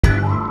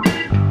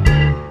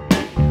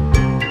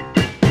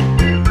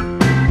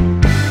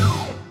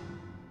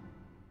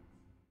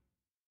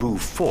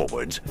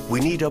forwards, we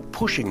need a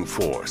pushing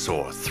force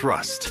or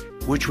thrust,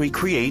 which we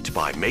create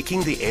by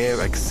making the air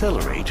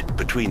accelerate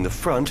between the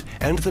front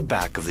and the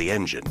back of the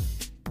engine.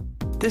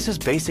 This is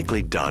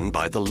basically done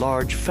by the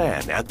large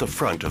fan at the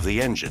front of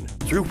the engine,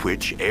 through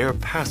which air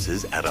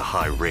passes at a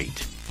high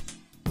rate.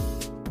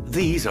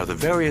 These are the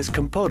various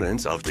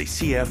components of the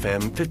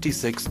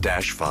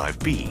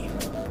CFM56-5B.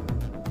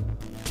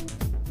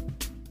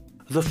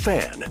 The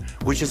fan,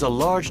 which is a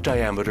large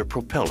diameter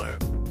propeller.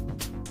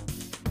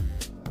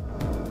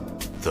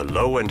 The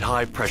low and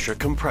high pressure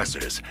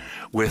compressors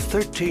with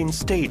 13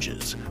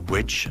 stages,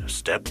 which,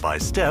 step by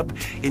step,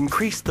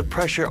 increase the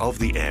pressure of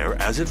the air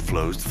as it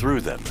flows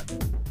through them.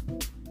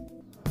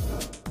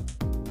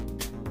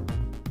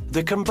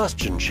 The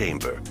combustion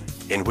chamber,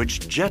 in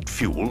which jet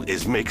fuel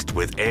is mixed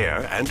with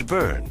air and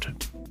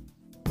burned.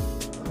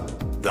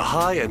 The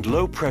high and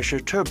low pressure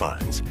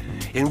turbines,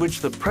 in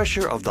which the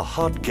pressure of the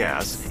hot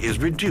gas is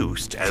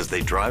reduced as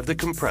they drive the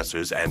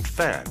compressors and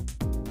fan.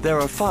 There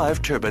are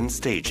 5 turbine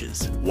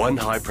stages, 1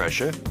 high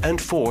pressure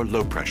and 4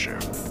 low pressure.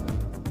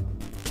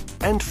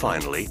 And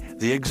finally,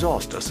 the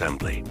exhaust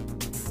assembly.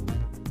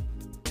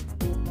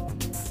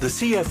 The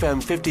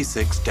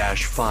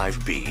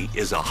CFM56-5B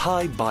is a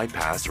high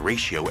bypass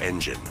ratio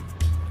engine.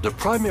 The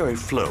primary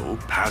flow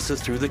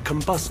passes through the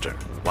combustor,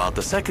 while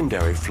the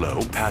secondary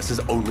flow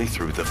passes only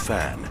through the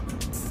fan.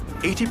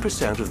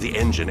 80% of the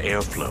engine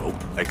airflow,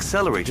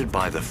 accelerated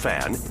by the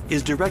fan,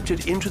 is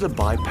directed into the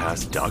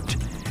bypass duct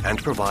and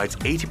provides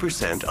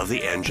 80% of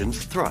the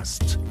engine's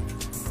thrust.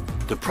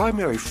 The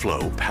primary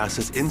flow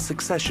passes in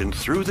succession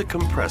through the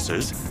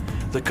compressors,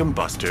 the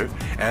combustor,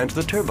 and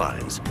the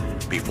turbines,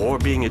 before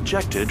being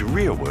ejected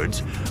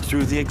rearwards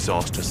through the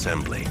exhaust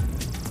assembly.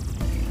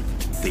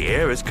 The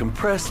air is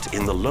compressed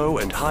in the low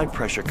and high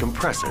pressure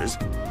compressors,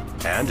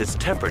 and its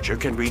temperature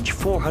can reach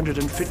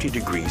 450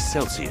 degrees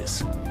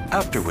Celsius,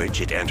 after which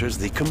it enters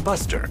the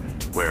combustor,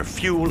 where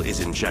fuel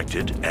is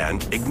injected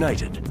and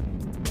ignited.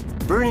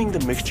 Burning the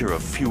mixture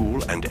of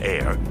fuel and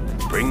air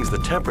brings the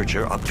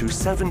temperature up to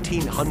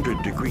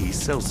 1700 degrees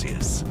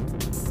Celsius.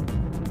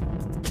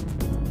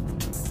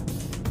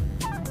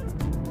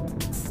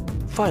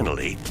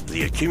 Finally,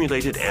 the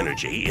accumulated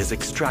energy is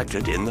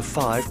extracted in the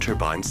 5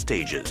 turbine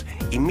stages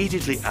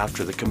immediately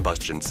after the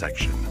combustion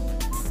section.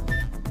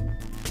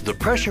 The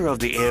pressure of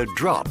the air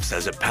drops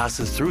as it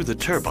passes through the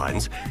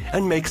turbines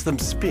and makes them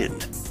spin.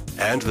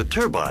 And the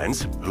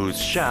turbines,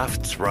 whose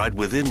shafts ride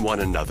within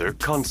one another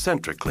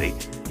concentrically,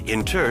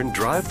 in turn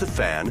drive the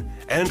fan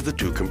and the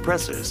 2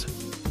 compressors.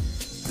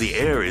 The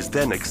air is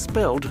then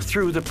expelled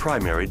through the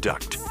primary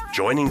duct,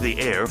 joining the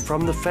air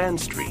from the fan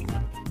stream.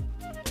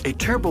 A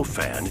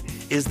turbofan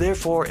is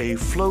therefore a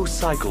flow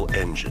cycle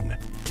engine.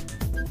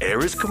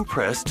 Air is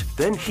compressed,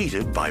 then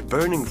heated by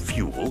burning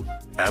fuel,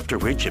 after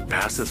which it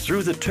passes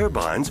through the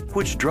turbines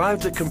which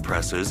drive the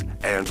compressors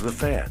and the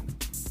fan.